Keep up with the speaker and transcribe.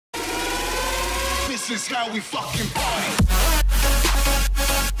is how we fucking party.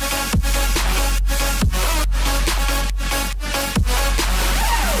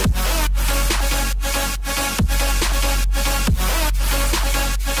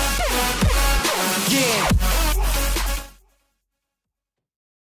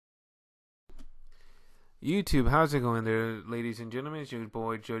 YouTube, how's it going there, ladies and gentlemen? It's your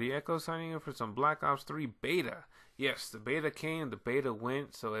boy Jody Echo signing in for some Black Ops 3 beta. Yes, the beta came, the beta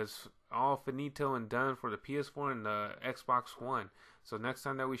went, so it's all finito and done for the PS4 and the Xbox One. So next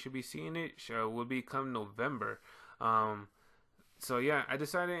time that we should be seeing it will be come November. So yeah, I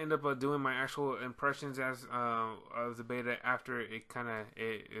decided to end up doing my actual impressions as of the beta after it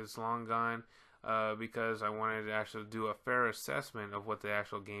is long gone, because I wanted to actually do a fair assessment of what the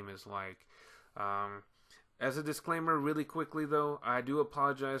actual game is like. As a disclaimer, really quickly though, I do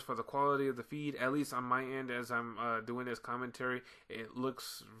apologize for the quality of the feed, at least on my end as I'm doing this commentary. It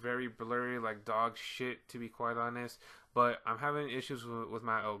looks very blurry, like dog shit, to be quite honest, but I'm having issues with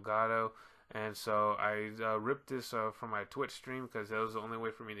my Elgato, and so I ripped this from my Twitch stream because that was the only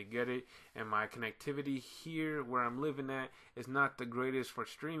way for me to get it, and my connectivity here where I'm living at is not the greatest for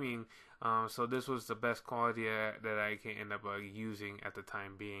streaming, so this was the best quality that I can end up using at the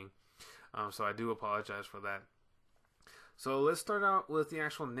time being. So I do apologize for that. So let's start out with the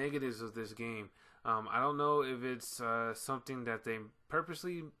actual negatives of this game. I don't know if it's something that they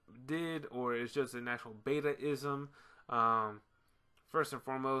purposely did or it's just an actual beta-ism. First and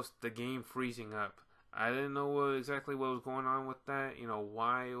foremost, the game freezing up. I didn't know exactly what was going on with that,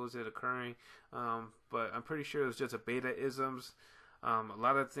 why was it occurring, but I'm pretty sure it was just a beta-isms. A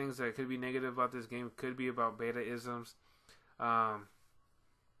lot of things that could be negative about this game could be about beta-isms.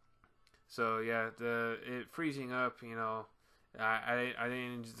 So yeah, it freezing up, I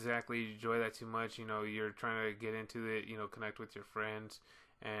didn't exactly enjoy that too much. You're trying to get into it, connect with your friends,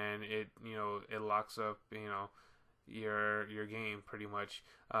 and it locks up, your game pretty much.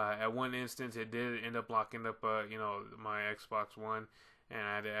 At one instance, it did end up locking up, my Xbox One, and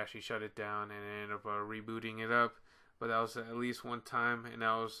I had to actually shut it down and end up rebooting it up. But that was at least one time, and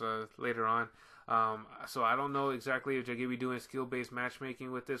that was later on. So I don't know exactly if they're going to be doing skill-based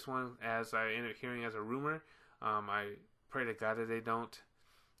matchmaking with this one, as I ended up hearing as a rumor. I pray to God that they don't.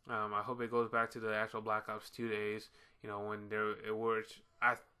 I hope it goes back to the actual Black Ops 2 days, when it was,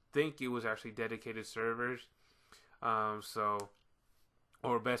 I think it was actually dedicated servers, or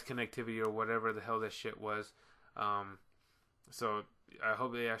best connectivity or whatever the hell that shit was. So I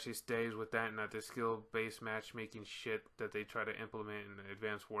hope it actually stays with that and not the skill-based matchmaking shit that they try to implement in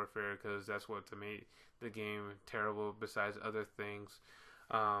Advanced Warfare, because that's what made the game terrible besides other things.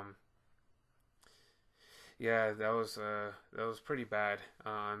 Yeah, that was pretty bad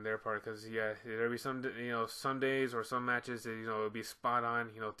on their part, because there'd be some days or some matches that it would be spot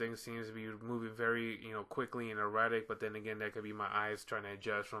on. Things seems to be moving very quickly and erratic, but then again that could be my eyes trying to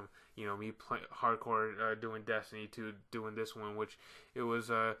adjust from me hardcore doing Destiny to doing this one, which it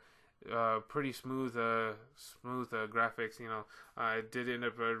was pretty smooth graphics. I did end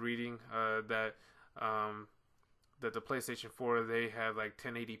up reading that the PlayStation 4, they had like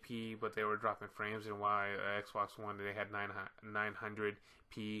 1080p, but they were dropping frames, and while Xbox One, they had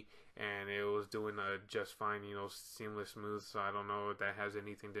 900p, and it was doing just fine, seamless, smooth. So I don't know if that has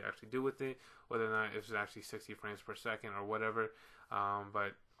anything to actually do with it, whether or not it's actually 60 frames per second or whatever.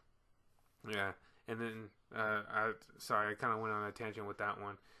 But yeah, and then I kind of went on a tangent with that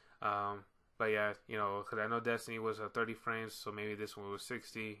one. But yeah, because I know Destiny was 30 frames, so maybe this one was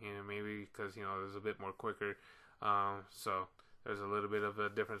 60, maybe because it was a bit more quicker. So there's a little bit of a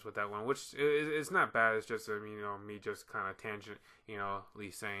difference with that one, which it's not bad. It's just me just kind of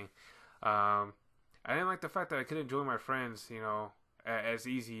tangentially saying, I didn't like the fact that I couldn't join my friends, as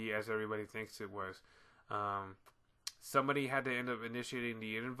easy as everybody thinks it was. Somebody had to end up initiating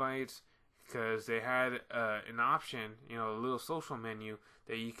the invites, because they had an option, a little social menu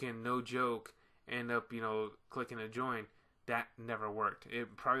that you can, no joke, end up clicking to join. That never worked.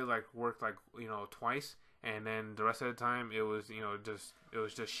 It probably worked twice. And then the rest of the time, it was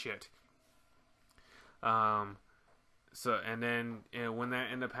just shit. So and then when that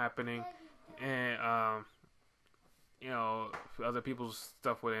ended up happening, and other people's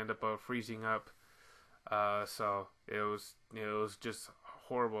stuff would end up freezing up. So it was just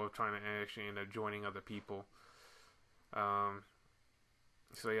horrible trying to actually end up joining other people.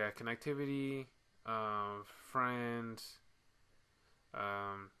 So yeah, connectivity, friends.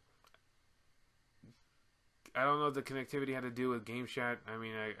 I don't know if the connectivity had to do with game chat. I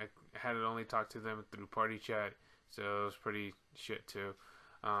mean, I had to only talk to them through party chat, so it was pretty shit too.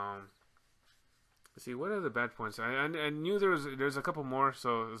 Let's see, what are the bad points? I knew there's a couple more,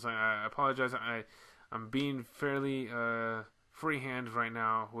 so it's I apologize. I'm being fairly freehand right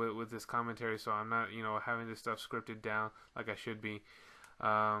now with this commentary, so I'm not having this stuff scripted down like I should be.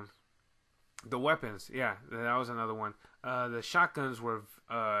 The weapons, yeah, that was another one. The shotguns were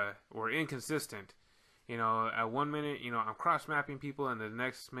inconsistent. At 1 minute, I'm cross mapping people, and the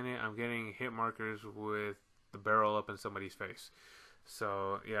next minute I'm getting hit markers with the barrel up in somebody's face.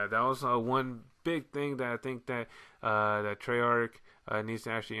 So yeah, that was one big thing that I think that that Treyarch needs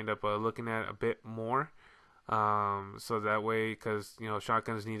to actually end up looking at a bit more. So that way, because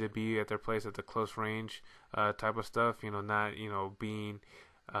shotguns need to be at their place at the close range type of stuff. Not being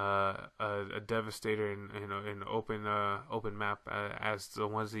a devastator in open map as the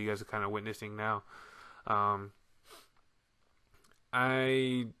ones that you guys are kind of witnessing now.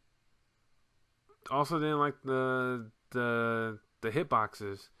 I also didn't like the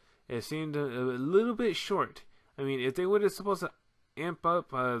hitboxes. It seemed a little bit short. I mean, if they would have supposed to amp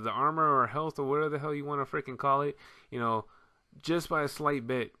up the armor or health or whatever the hell you want to freaking call it, just by a slight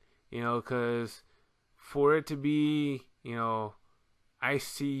bit, because for it to be, I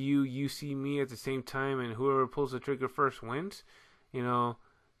see you, you see me at the same time, and whoever pulls the trigger first wins, if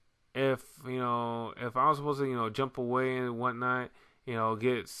I was supposed to jump away and whatnot,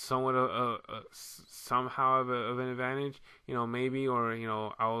 get somewhat somehow of an advantage, maybe, or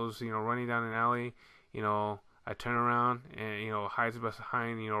I was running down an alley, I turn around and hide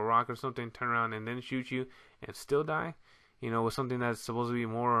behind rock or something, turn around and then shoot you and still die, with something that's supposed to be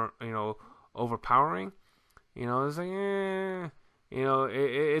more overpowering, it's like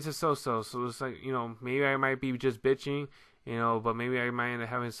it's a so-so. So it's like maybe I might be just bitching, but maybe I might end up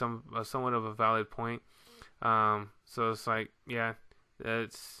having somewhat of a valid point. So it's like, yeah,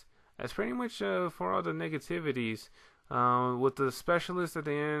 that's pretty much for all the negativities. With the specialists that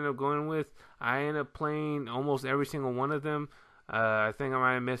they ended up going with, I ended up playing almost every single one of them. I think I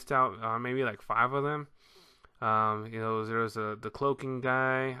might have missed out on maybe like 5 of them. There was the cloaking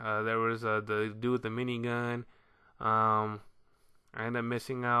guy. There was the dude with the minigun. I ended up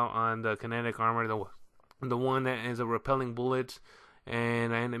missing out on the kinetic armor, the one that ends up repelling bullets,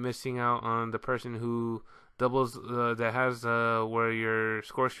 and I ended up missing out on the person who doubles that has where your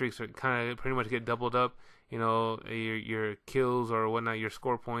score streaks are kind of pretty much get doubled up. Your kills or whatnot, your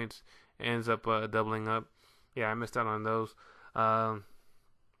score points ends up doubling up. Yeah, I missed out on those. No,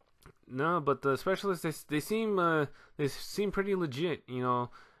 but the specialists they seem pretty legit.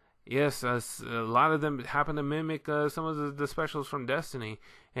 Yes, a lot of them happen to mimic some of the specials from Destiny,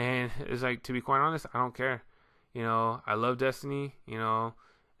 and it's like, to be quite honest, I don't care. I love Destiny.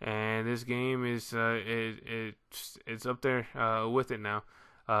 And this game is it's up there with it now.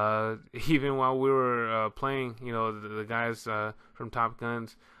 Even while we were playing, the guys from Top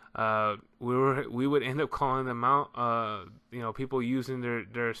Guns, we would end up calling them out. People using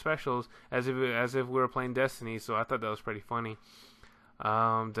their specials as if we were playing Destiny. So I thought that was pretty funny.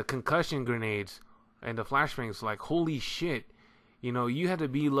 The concussion grenades and the flashbangs, like, holy shit, you had to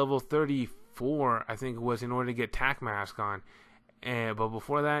be level 34, I think it was, in order to get tac mask on, but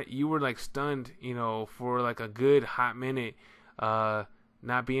before that, you were like stunned, for like a good hot minute, not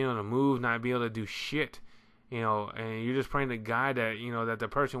being able to move, not being able to do shit, and you're just praying to God that, that the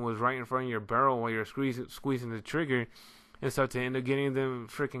person was right in front of your barrel while you're squeezing the trigger and stuff, to end up getting them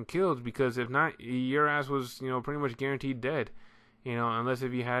freaking killed, because if not, your ass was, pretty much guaranteed dead. Unless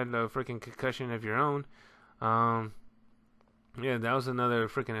if you had a freaking concussion of your own. Yeah, that was another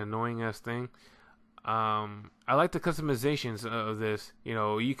freaking annoying ass thing. I like the customizations of this.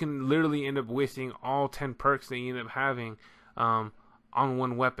 You can literally end up wasting all 10 perks that you end up having on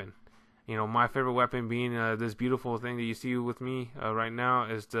one weapon. My favorite weapon being this beautiful thing that you see with me right now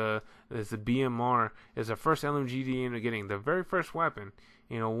is the BMR. It's the first LMG you end up getting, the very first weapon.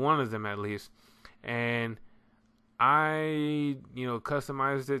 One of them at least, and I,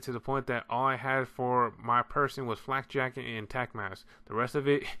 customized it to the point that all I had for my person was flak jacket and tac mask. The rest of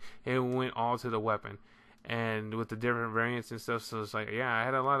it went all to the weapon, and with the different variants and stuff. So it's like, yeah, I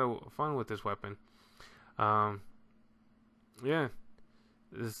had a lot of fun with this weapon. Yeah,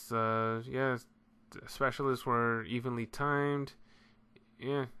 the specialists were evenly timed.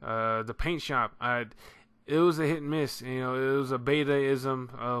 Yeah, the paint shop, it was a hit and miss. It was a beta-ism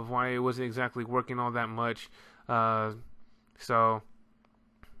of why it wasn't exactly working all that much. So,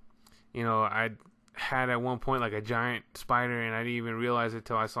 I had at one point like a giant spider, and I didn't even realize it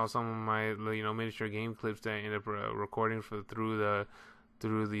till I saw some of my, miniature game clips that I ended up recording through the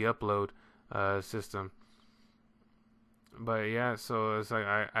upload system. But yeah, so it's like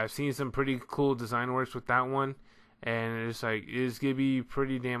I've seen some pretty cool design works with that one, and it's like it's gonna be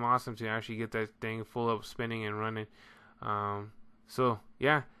pretty damn awesome to actually get that thing full up spinning and running. So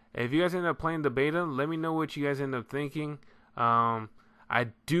yeah. If you guys end up playing the beta, let me know what you guys end up thinking. I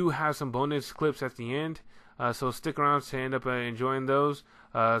do have some bonus clips at the end, so stick around to end up enjoying those.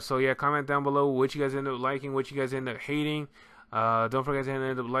 So yeah, comment down below what you guys end up liking, what you guys end up hating. Don't forget to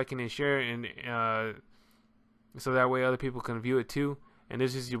end up liking and sharing, and so that way other people can view it too. And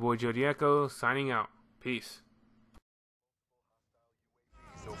this is your boy Jody Echo signing out. Peace.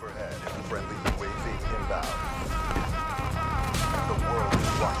 Overhead, friendly UAV inbound. The world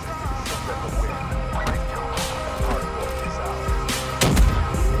is watching. Let the wind. Hardcore is out.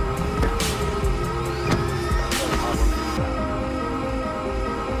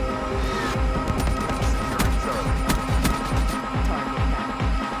 Securing Charlie.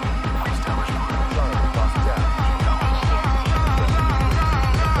 Charlie lost down.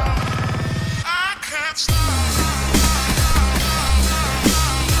 I can't stop.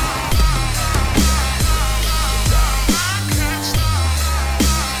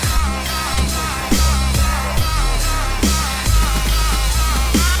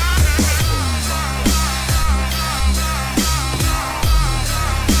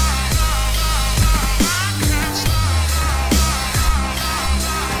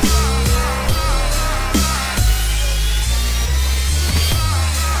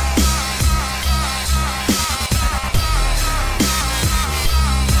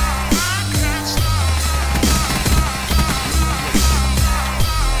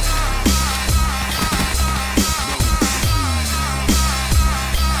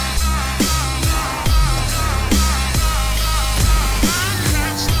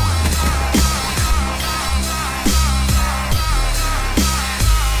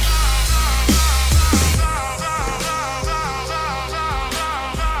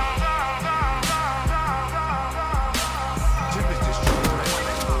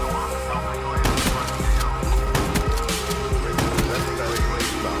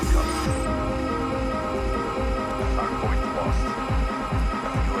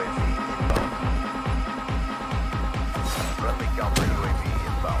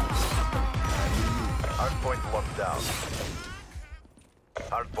 Hardpoint locked down.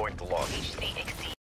 Hardpoint lost.